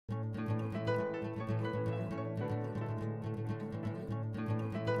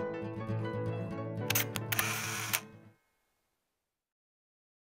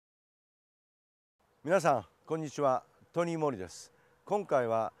皆さんこんにちは、トニー森です。今回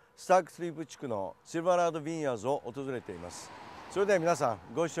はスタークスリープ地区のシルバーラードビニヤーズを訪れています。それでは皆さん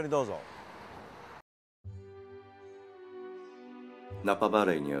ご一緒にどうぞ。ナパバ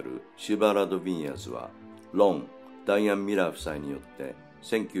レーにあるシルバーラードビニヤーズはロン・ダイアン・ミラー夫妻によって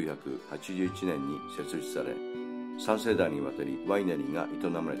1981年に設立され、3世代にわたりワイナリーが営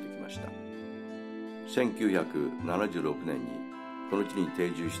まれてきました。1976年にこの地に定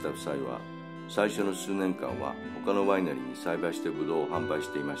住した夫妻は、最初の数年間は他のワイナリーに栽培してブドウを販売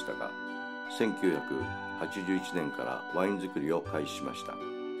していましたが、1981年からワイン作りを開始しました。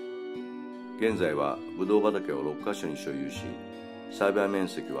現在はブドウ畑を6カ所に所有し、栽培面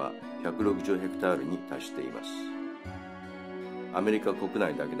積は160ヘクタールに達しています。アメリカ国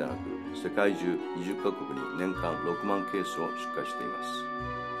内だけでなく、世界中20カ国に年間6万ケースを出荷してい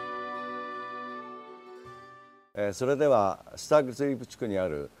ます。それではスタークスリープ地区にあ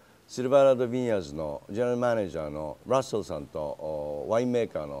るシルバーラードビニヤーズのジェネラルマネージャーのラッセルさんとワインメー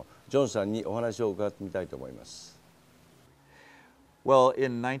カーのジョンさんにお話を伺ってみたいと思います。Well,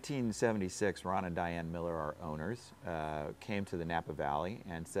 in 1976, Ron and Diane Miller, our owners, came to the Napa Valley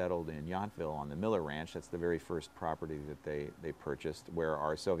and settled in Yountville on the Miller Ranch. That's the very first property that they purchased, where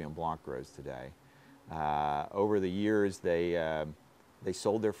our Sauvignon Blanc grows today. Over the years, they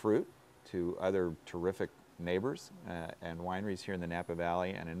sold their fruit to other terrific neighbors and wineries here in the Napa Valley,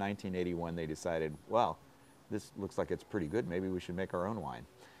 and in 1981 they decided, well, this looks like it's pretty good, maybe we should make our own wine.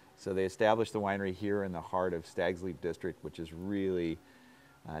 So they established the winery here in the heart of Stag's Leap District, which is really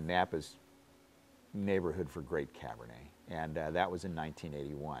Napa's neighborhood for great Cabernet, and that was in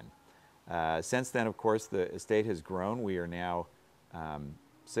 1981. Since then, of course, the estate has grown. We are now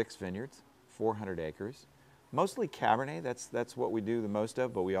 6 vineyards, 400 acres. Mostly Cabernet, that's what we do the most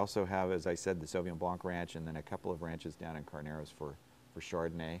of, but we also have, as I said, the Sauvignon Blanc ranch and then a couple of ranches down in Carneros for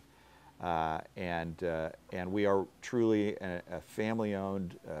Chardonnay. And we are truly a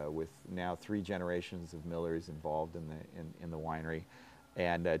family-owned, with now 3 generations of Millers involved in the winery,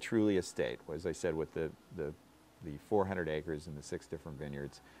 and truly a state. As I said, with the 400 acres and the 6 different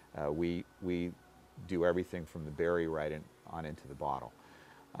vineyards, we do everything from the berry right on into the bottle.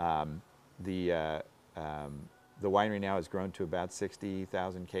 The winery now has grown to about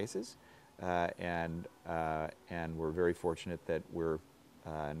 60,000 cases, and we're very fortunate that we're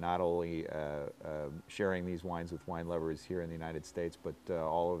not only sharing these wines with wine lovers here in the United States, but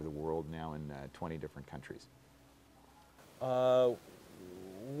all over the world now in 20 different countries.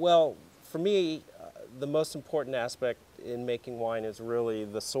 Well, for me, the most important aspect in making wine is really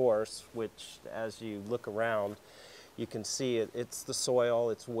the source, which, as you look around, you can see it's the soil,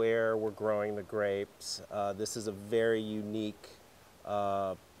 it's where we're growing the grapes. This is a very unique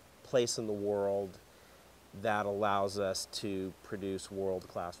place in the world that allows us to produce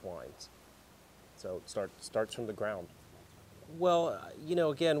world-class wines. So it starts from the ground. Well, you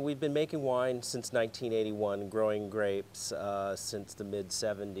know, again, we've been making wine since 1981, growing grapes since the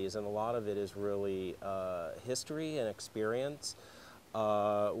mid-70s, and a lot of it is really history and experience.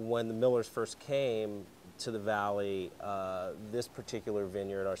 When the Millers first came to the valley, this particular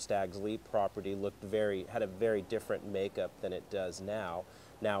vineyard, our Stag's Leap property, had a very different makeup than it does now.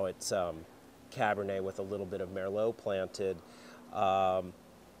 Now it's Cabernet with a little bit of Merlot planted,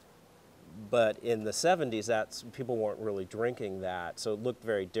 but in the 70s, people weren't really drinking that, so it looked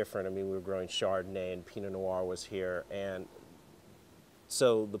very different. I mean, we were growing Chardonnay and Pinot Noir was here, and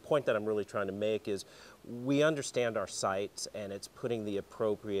so the point that I'm really trying to make is we understand our sites, and it's putting the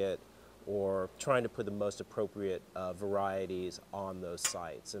appropriate, or trying to put the most appropriate varieties on those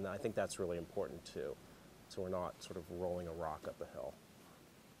sites. And I think that's really important too, so we're not sort of rolling a rock up a hill.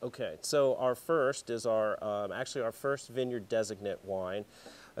 Okay, so our first is actually our first vineyard designate wine.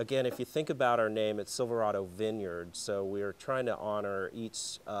 Again, if you think about our name, it's Silverado Vineyard, so we are trying to honor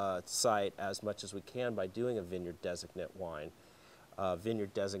each site as much as we can by doing a vineyard designate wine.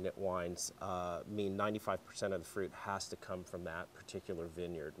 Vineyard designate wines mean 95% of the fruit has to come from that particular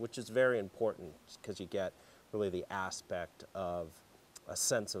vineyard, which is very important because you get really the aspect of a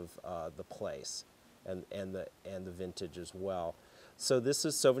sense of the place and the vintage as well. So this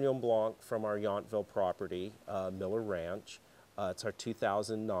is Sauvignon Blanc from our Yountville property, Miller Ranch. It's our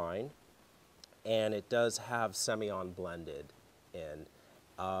 2009, and it does have Semillon blended in.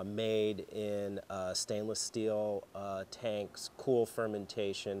 Made in stainless steel tanks, cool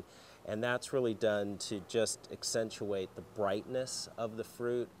fermentation, and that's really done to just accentuate the brightness of the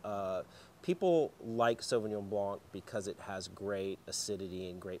fruit. People like Sauvignon Blanc because it has great acidity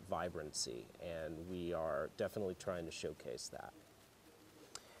and great vibrancy, and we are definitely trying to showcase that.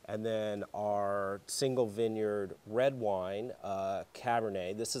 And then our single vineyard red wine,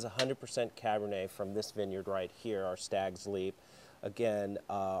 Cabernet. This is 100% Cabernet from this vineyard right here, our Stag's Leap. Again,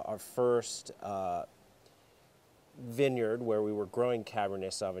 our first vineyard where we were growing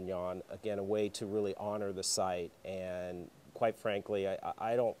Cabernet Sauvignon. Again, a way to really honor the site. And quite frankly,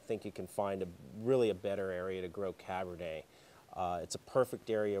 I don't think you can find really a better area to grow Cabernet. It's a perfect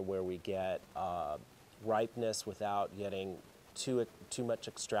area where we get ripeness without getting too much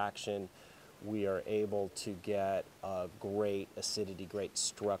extraction. We are able to get great acidity, great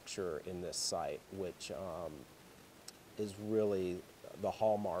structure in this site, which is really the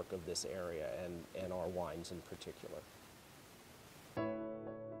hallmark of this area and our wines in particular.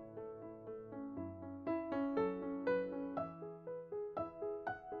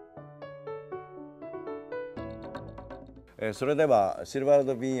 それではシルバーラ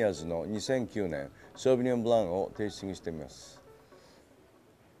ドビニヤーズの2009年ソービニョンブランをテイスティングしてみます。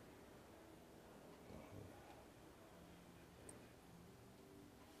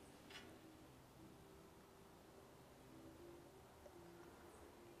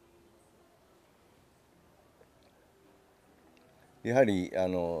やはり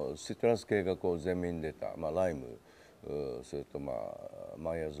シトラス系が前面に出た、ライム、それと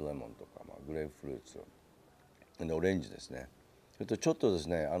マイヤーズレモンとか、グレープフルーツ、オレンジですね。それとちょっとです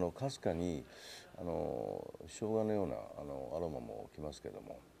ね、かすかに生姜のようなアロマもきますけど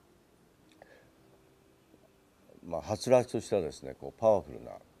も、はつらつとしたですね、パワフル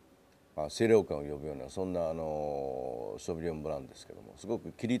な、清涼感を呼ぶようなそんなソービニョンブランですけども、すご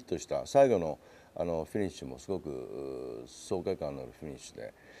くキリッとした最後のフィニッシュもすごく爽快感のあるフィニッシュ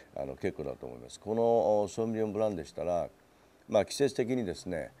で結構だと思います。このソービニョンブランでしたら、季節的にです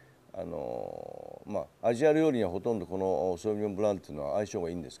ね、アジア料理にはほとんどこのソービニョンブランっていうのは相性が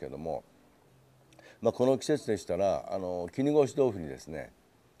いいんですけども、この季節でしたら絹ごし豆腐にですね、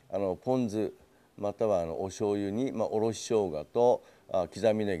ポン酢またはお醤油に、おろし生姜と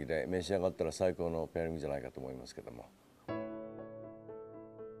刻みネギで召し上がったら最高のペアリングじゃないかと思いますけども。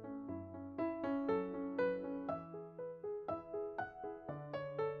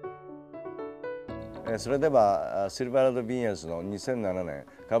それではシルバーラドビニヤーズの2007年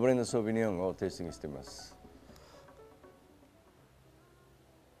カブレネ・ソービニョンをテイスティングしてみます。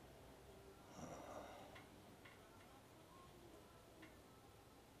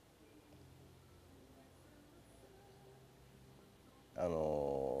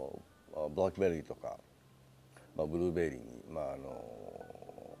ブラックベリーとか、ブルーベリーに、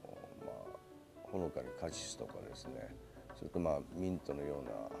ほのかにカシスとかですね、それとミントのよう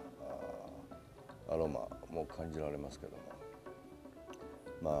なアロマも感じられますけど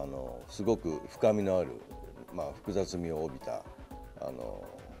も、すごく深みのある、複雑味を帯びた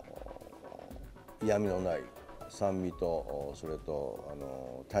嫌味のない酸味とそれ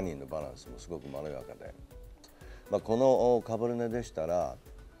とタニンのバランスもすごくまろやかで、このカブルネでしたら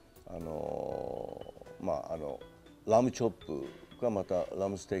ラムチョップかまたラ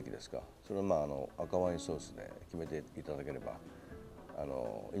ムステーキですか、それを赤ワインソースで決めていただければ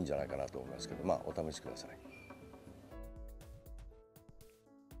いいんじゃないかなと思いますけど、お試しください。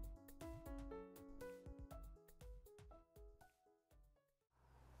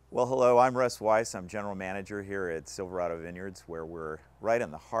Well, hello, I'm Russ Weiss. I'm general manager here at Silverado Vineyards, where we're right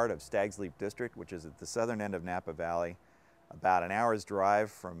in the heart of Stag's Leap District, which is at the southern end of Napa Valley, about an hour's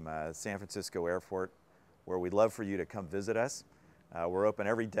drive from San Francisco Airport, where we'd love for you to come visit us. We're open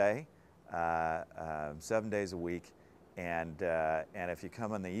every day, 7 days a week, and if you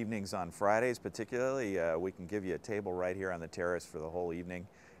come in the evenings on Fridays particularly, we can give you a table right here on the terrace for the whole evening,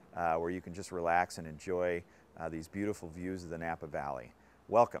 where you can just relax and enjoy these beautiful views of the Napa Valley.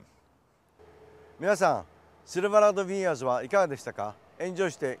 Welcome. 皆さん、シルバーラドビニヤーズはいかがでしたか？エンジョ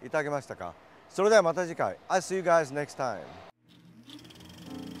イしていただけましたか？それではまた次回。I'll see you guys next time.